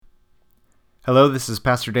Hello, this is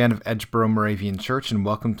Pastor Dan of Edgeboro Moravian Church, and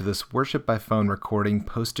welcome to this Worship by Phone recording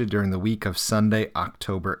posted during the week of Sunday,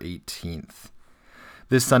 October 18th.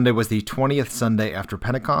 This Sunday was the 20th Sunday after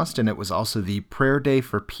Pentecost, and it was also the prayer day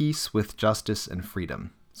for peace with justice and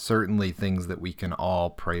freedom. Certainly things that we can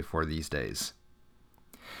all pray for these days.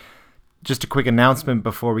 Just a quick announcement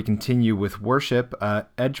before we continue with worship.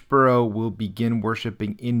 Edgeboro will begin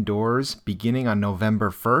worshiping indoors beginning on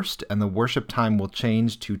November 1st, and the worship time will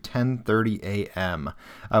change to 10:30 a.m.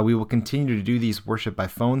 We will continue to do these worship by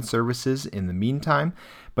phone services in the meantime,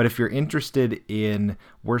 but if you're interested in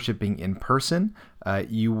worshiping in person,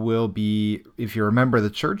 you will be, if you're a member of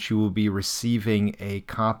the church, you will be receiving a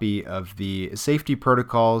copy of the safety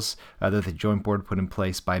protocols that the Joint Board put in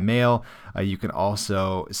place by mail. You can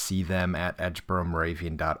also see them at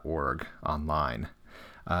edgeboromoravian.org online.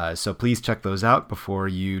 So please check those out before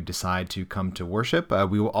you decide to come to worship.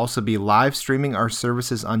 We will also be live streaming our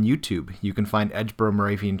services on YouTube. You can find Edgeboro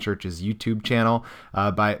Moravian Church's YouTube channel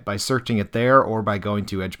by searching it there, or by going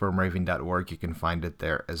to edgeboromoravian.org. You can find it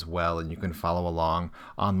there as well, and you can follow along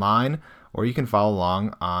online, or you can follow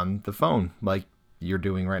along on the phone like you're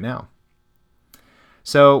doing right now.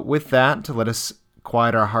 So with that, let us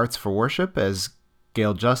quiet our hearts for worship as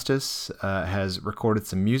Gail Justice has recorded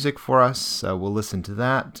some music for us. We'll listen to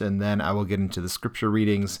that, and then I will get into the scripture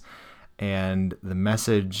readings and the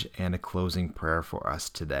message and a closing prayer for us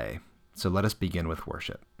today. So let us begin with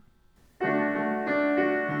worship.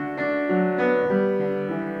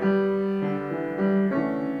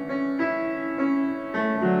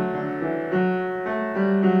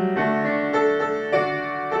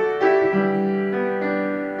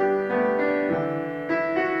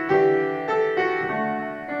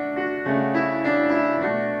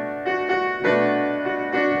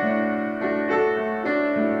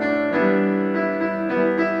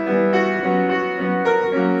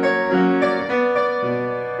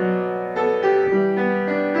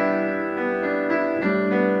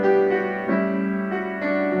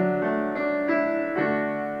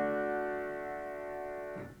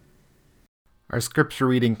 Our scripture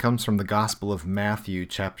reading comes from the Gospel of Matthew,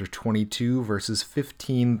 chapter 22, verses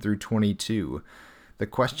 15 through 22, the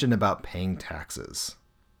question about paying taxes.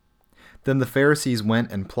 Then the Pharisees went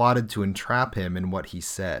and plotted to entrap him in what he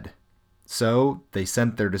said. So they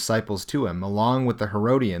sent their disciples to him, along with the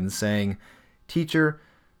Herodians, saying, "Teacher,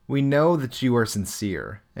 we know that you are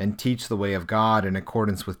sincere, and teach the way of God in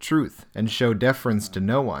accordance with truth, and show deference to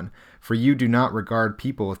no one, for you do not regard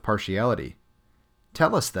people with partiality.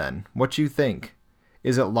 Tell us then what you think.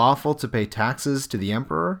 Is it lawful to pay taxes to the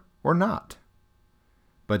emperor or not?"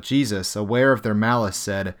 But Jesus, aware of their malice,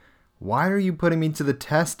 said, "Why are you putting me to the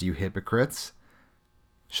test, you hypocrites?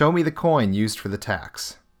 Show me the coin used for the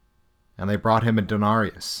tax." And they brought him a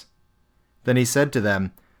denarius. Then he said to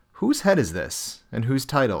them, "Whose head is this, and whose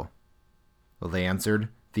title?" Well, they answered,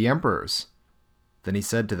 "The emperor's." Then he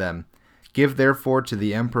said to them, "Give therefore to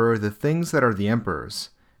the emperor the things that are the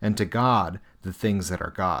emperor's, and to God the things that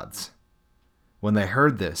are God's." When they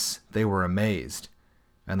heard this, they were amazed,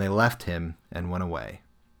 and they left him and went away.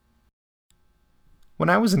 When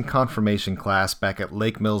I was in confirmation class back at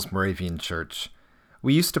Lake Mills Moravian Church,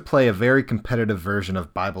 we used to play a very competitive version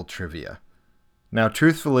of Bible trivia. Now,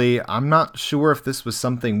 truthfully, I'm not sure if this was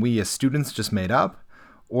something we as students just made up,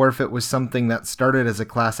 or if it was something that started as a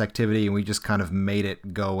class activity and we just kind of made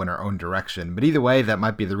it go in our own direction. But either way, that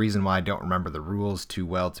might be the reason why I don't remember the rules too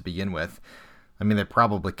well to begin with. I mean, they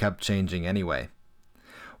probably kept changing anyway.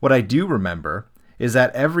 What I do remember is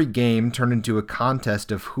that every game turned into a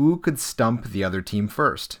contest of who could stump the other team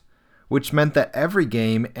first, which meant that every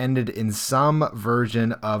game ended in some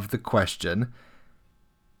version of the question,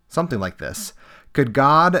 something like this: could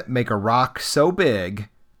God make a rock so big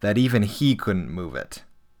that even he couldn't move it?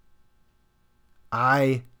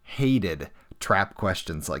 I hated trap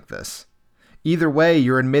questions like this. Either way,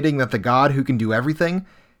 you're admitting that the God who can do everything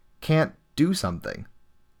can't do something.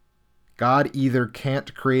 God either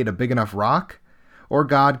can't create a big enough rock, or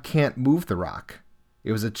God can't move the rock.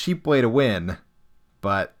 It was a cheap way to win,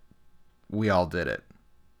 but we all did it.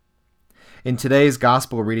 In today's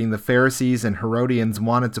gospel reading, the Pharisees and Herodians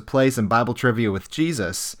wanted to play some Bible trivia with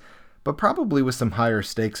Jesus, but probably with some higher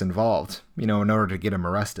stakes involved, in order to get him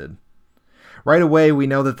arrested. Right away, we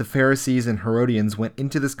know that the Pharisees and Herodians went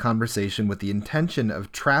into this conversation with the intention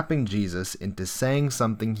of trapping Jesus into saying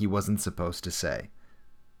something he wasn't supposed to say.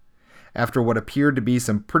 After what appeared to be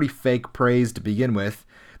some pretty fake praise to begin with,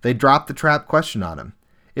 they dropped the trap question on him.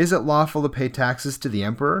 Is it lawful to pay taxes to the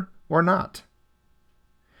emperor or not?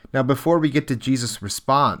 Now, before we get to Jesus'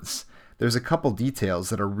 response, there's a couple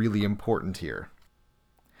details that are really important here.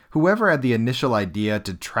 Whoever had the initial idea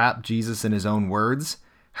to trap Jesus in his own words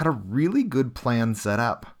had a really good plan set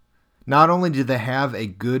up. Not only did they have a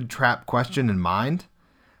good trap question in mind,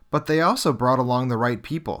 but they also brought along the right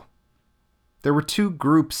people. There were two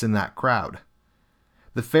groups in that crowd.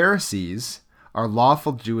 The Pharisees are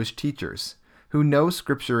lawful Jewish teachers who know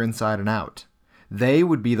Scripture inside and out. They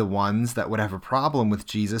would be the ones that would have a problem with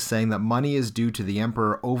Jesus saying that money is due to the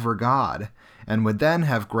emperor over God, and would then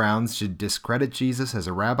have grounds to discredit Jesus as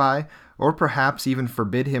a rabbi, or perhaps even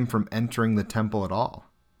forbid him from entering the temple at all.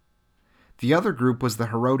 The other group was the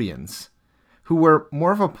Herodians, who were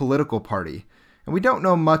more of a political party, and we don't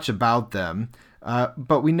know much about them,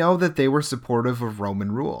 but we know that they were supportive of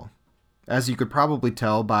Roman rule, as you could probably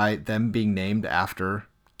tell by them being named after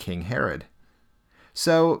King Herod.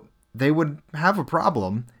 So they would have a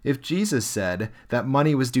problem if Jesus said that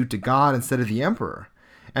money was due to God instead of the emperor,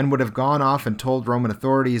 and would have gone off and told Roman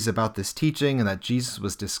authorities about this teaching and that Jesus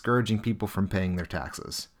was discouraging people from paying their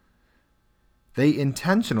taxes. They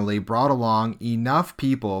intentionally brought along enough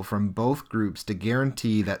people from both groups to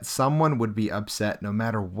guarantee that someone would be upset no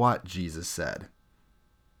matter what Jesus said.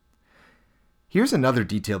 Here's another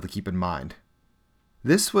detail to keep in mind.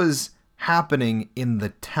 This was happening in the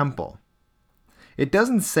temple. It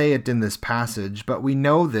doesn't say it in this passage, but we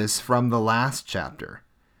know this from the last chapter.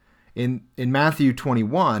 In Matthew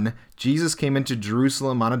 21, Jesus came into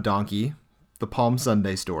Jerusalem on a donkey, the Palm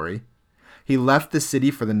Sunday story. He left the city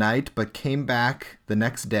for the night, but came back the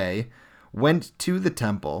next day, went to the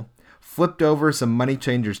temple, flipped over some money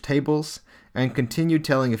changers' tables, and continued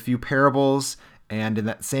telling a few parables. And in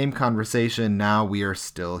that same conversation, now we are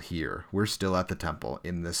still here. We're still at the temple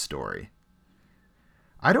in this story.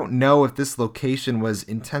 I don't know if this location was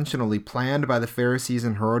intentionally planned by the Pharisees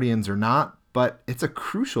and Herodians or not, but it's a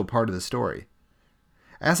crucial part of the story.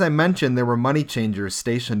 As I mentioned, there were money changers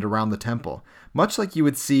stationed around the temple, much like you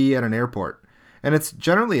would see at an airport, and it's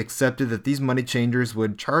generally accepted that these money changers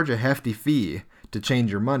would charge a hefty fee to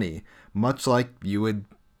change your money, much like you would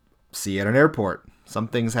see at an airport. Some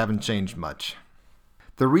things haven't changed much.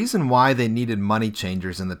 The reason why they needed money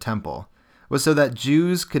changers in the temple was so that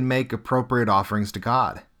Jews could make appropriate offerings to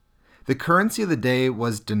God. The currency of the day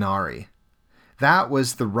was denarii. That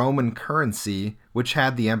was the Roman currency which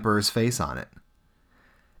had the emperor's face on it.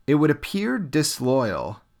 It would appear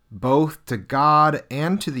disloyal both to God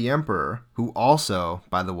and to the emperor, who also,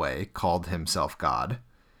 by the way, called himself God.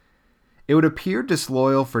 It would appear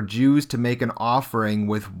disloyal for Jews to make an offering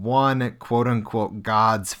with one quote-unquote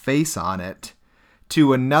God's face on it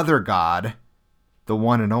to another God, the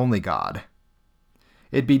one and only God.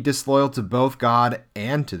 It'd be disloyal to both God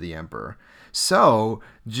and to the emperor. So,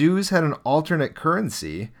 Jews had an alternate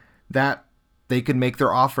currency that they could make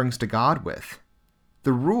their offerings to God with.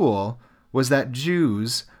 The rule was that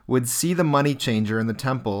Jews would see the money changer in the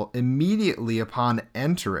temple immediately upon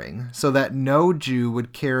entering, so that no Jew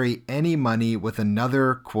would carry any money with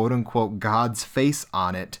another quote-unquote God's face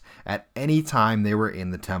on it at any time they were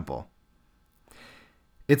in the temple.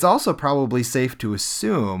 It's also probably safe to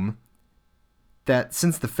assume that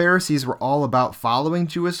since the Pharisees were all about following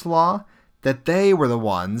Jewish law, that they were the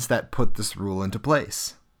ones that put this rule into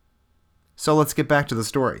place. So let's get back to the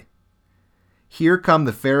story. Here come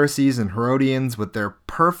the Pharisees and Herodians with their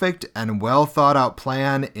perfect and well thought out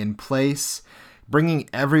plan in place, bringing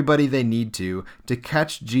everybody they need to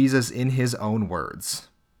catch Jesus in his own words.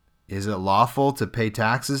 Is it lawful to pay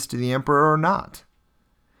taxes to the emperor or not?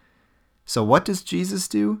 So what does Jesus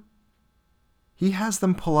do? He has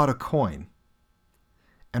them pull out a coin.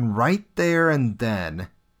 And right there and then,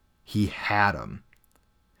 he had them.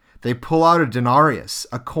 They pull out a denarius,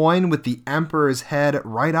 a coin with the emperor's head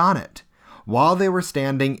right on it. While they were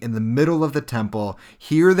standing in the middle of the temple,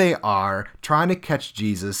 here they are trying to catch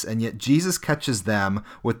Jesus, and yet Jesus catches them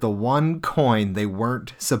with the one coin they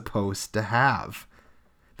weren't supposed to have.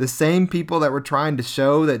 The same people that were trying to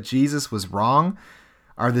show that Jesus was wrong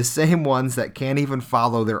are the same ones that can't even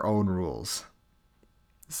follow their own rules.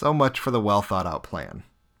 So much for the well thought out plan.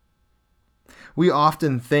 We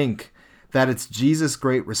often think that it's Jesus'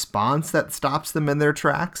 great response that stops them in their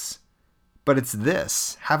tracks, but it's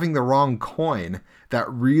this, having the wrong coin, that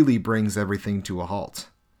really brings everything to a halt.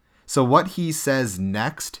 So what he says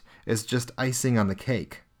next is just icing on the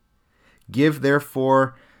cake. Give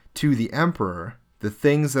therefore to the emperor the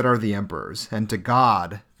things that are the emperor's, and to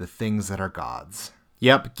God the things that are God's.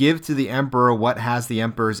 Yep, give to the emperor what has the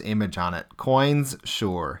emperor's image on it. Coins,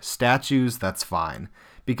 sure. Statues, that's fine.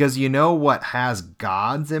 Because you know what has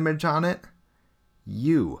God's image on it?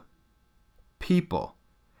 You. People.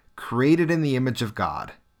 Created in the image of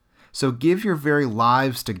God. So give your very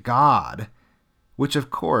lives to God, which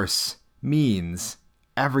of course means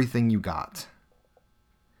everything you got.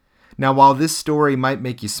 Now, while this story might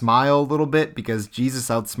make you smile a little bit because Jesus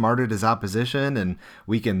outsmarted his opposition and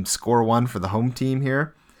we can score one for the home team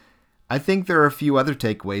here, I think there are a few other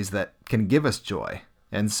takeaways that can give us joy,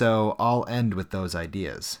 and so I'll end with those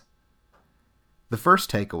ideas. The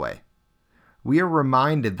first takeaway: we are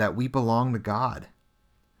reminded that we belong to God.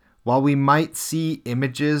 While we might see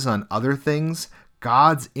images on other things,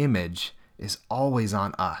 God's image is always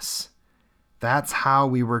on us. That's how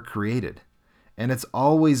we were created. And it's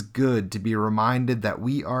always good to be reminded that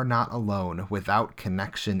we are not alone without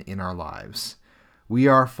connection in our lives. We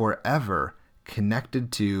are forever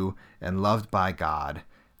connected to and loved by God.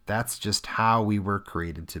 That's just how we were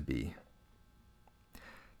created to be.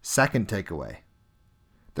 Second takeaway: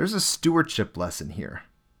 there's a stewardship lesson here.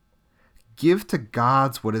 Give to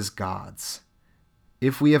God's what is God's.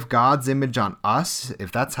 If we have God's image on us,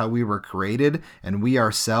 if that's how we were created, and we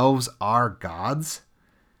ourselves are God's,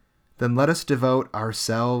 then let us devote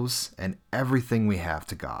ourselves and everything we have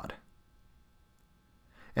to God.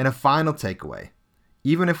 And a final takeaway: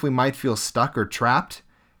 even if we might feel stuck or trapped,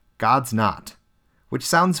 God's not, which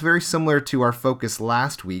sounds very similar to our focus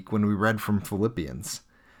last week when we read from Philippians.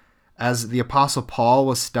 As the Apostle Paul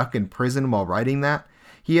was stuck in prison while writing that,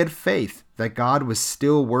 he had faith that God was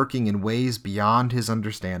still working in ways beyond his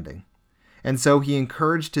understanding. And so he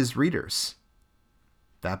encouraged his readers,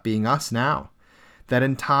 that being us now, that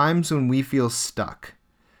in times when we feel stuck,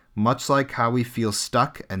 much like how we feel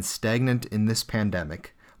stuck and stagnant in this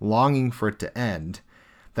pandemic, longing for it to end,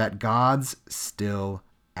 that God's still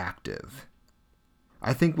active.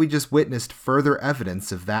 I think we just witnessed further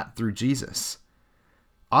evidence of that through Jesus.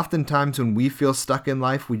 Oftentimes when we feel stuck in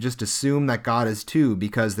life, we just assume that God is too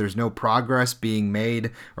because there's no progress being made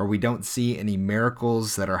or we don't see any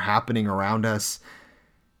miracles that are happening around us.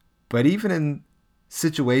 But even in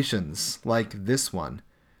situations like this one,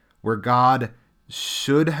 where God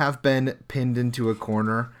should have been pinned into a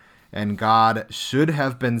corner and God should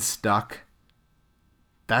have been stuck,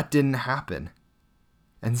 that didn't happen.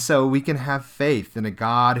 And so we can have faith in a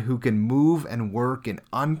God who can move and work in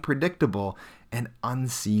unpredictable and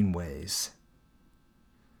unseen ways.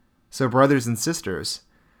 So, brothers and sisters,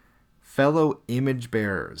 fellow image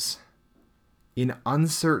bearers, in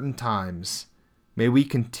uncertain times, may we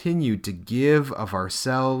continue to give of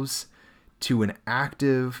ourselves to an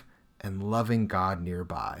active and loving God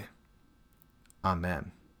nearby.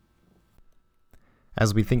 Amen.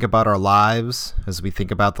 As we think about our lives, as we think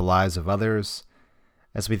about the lives of others,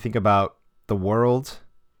 as we think about the world,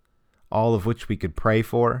 all of which we could pray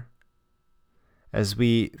for, as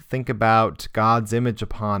we think about God's image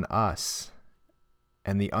upon us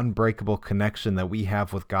and the unbreakable connection that we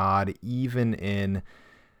have with God, even in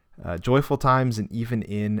joyful times and even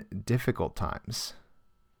in difficult times,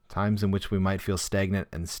 times in which we might feel stagnant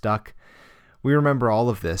and stuck, we remember all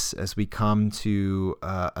of this as we come to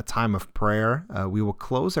a time of prayer. We will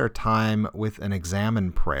close our time with an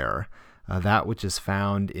examine prayer, that which is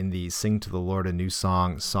found in the Sing to the Lord a New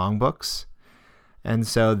Song songbooks. And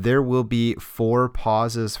so there will be 4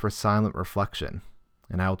 pauses for silent reflection,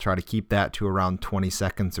 and I will try to keep that to around 20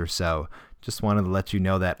 seconds or so. Just wanted to let you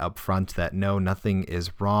know that up front, that no, nothing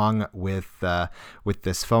is wrong with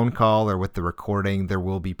this phone call or with the recording. There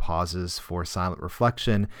will be pauses for silent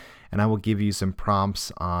reflection, and I will give you some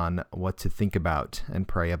prompts on what to think about and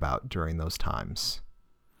pray about during those times.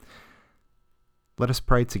 Let us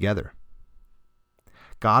pray together.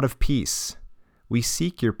 God of peace, we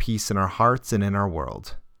seek your peace in our hearts and in our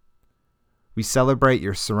world. We celebrate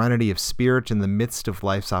your serenity of spirit in the midst of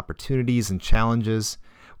life's opportunities and challenges.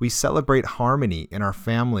 We celebrate harmony in our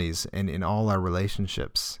families and in all our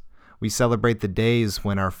relationships. We celebrate the days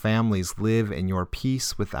when our families live in your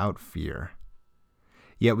peace without fear.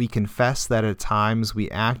 Yet we confess that at times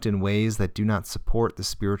we act in ways that do not support the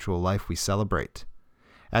spiritual life we celebrate.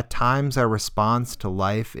 At times our response to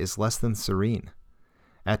life is less than serene.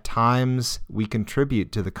 At times, we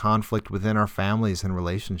contribute to the conflict within our families and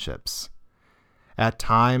relationships. At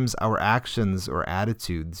times, our actions or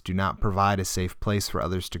attitudes do not provide a safe place for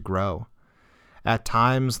others to grow. At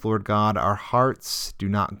times, Lord God, our hearts do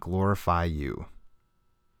not glorify you.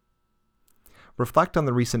 Reflect on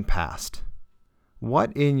the recent past.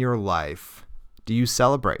 What in your life do you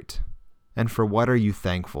celebrate, and for what are you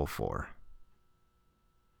thankful for?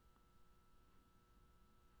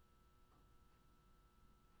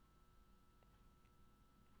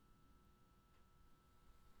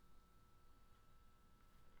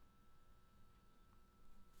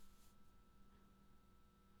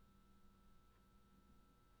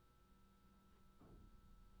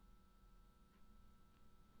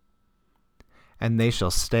 And they shall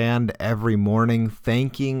stand every morning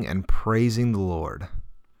thanking and praising the Lord.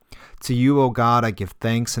 To you, O God, I give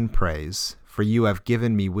thanks and praise, for you have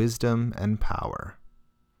given me wisdom and power.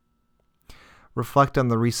 Reflect on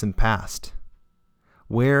the recent past.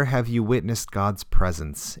 Where have you witnessed God's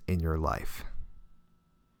presence in your life?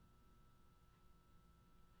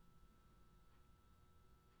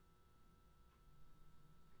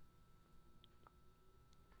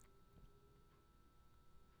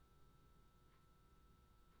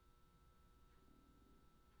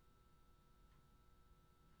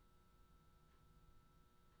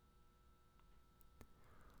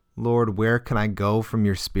 Lord, where can I go from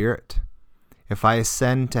your Spirit? If I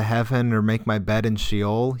ascend to heaven or make my bed in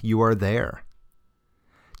Sheol, you are there.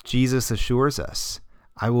 Jesus assures us,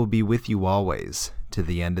 I will be with you always, to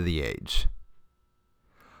the end of the age.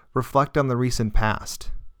 Reflect on the recent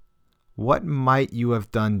past. What might you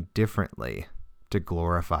have done differently to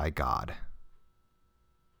glorify God?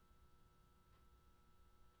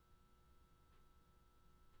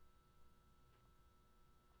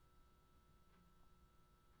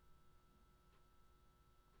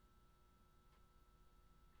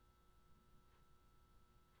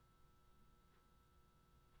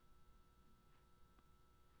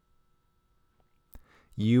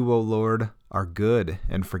 You, O Lord, are good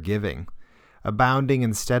and forgiving, abounding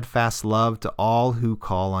in steadfast love to all who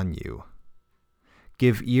call on you.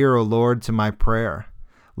 Give ear, O Lord, to my prayer.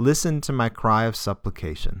 Listen to my cry of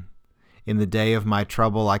supplication. In the day of my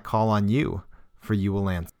trouble I call on you, for you will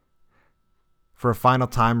answer. For a final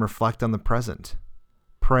time, reflect on the present.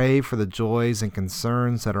 Pray for the joys and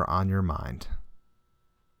concerns that are on your mind.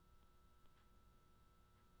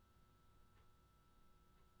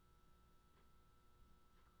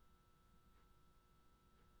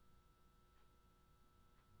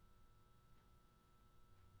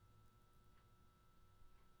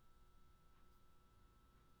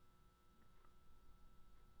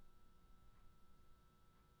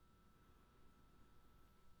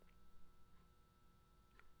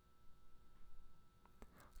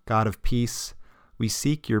 God of peace, we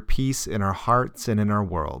seek your peace in our hearts and in our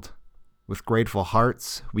world. With grateful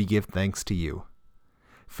hearts, we give thanks to you.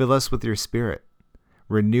 Fill us with your Spirit.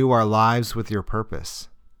 Renew our lives with your purpose.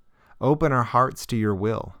 Open our hearts to your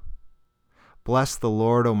will. Bless the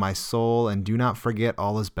Lord, O my soul, and do not forget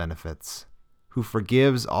all his benefits, who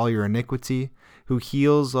forgives all your iniquity, who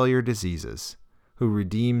heals all your diseases, who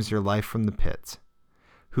redeems your life from the pit,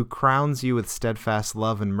 who crowns you with steadfast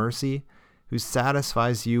love and mercy, who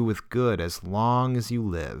satisfies you with good as long as you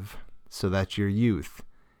live, so that your youth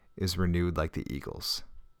is renewed like the eagles.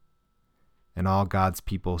 And all God's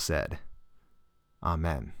people said,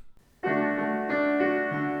 Amen.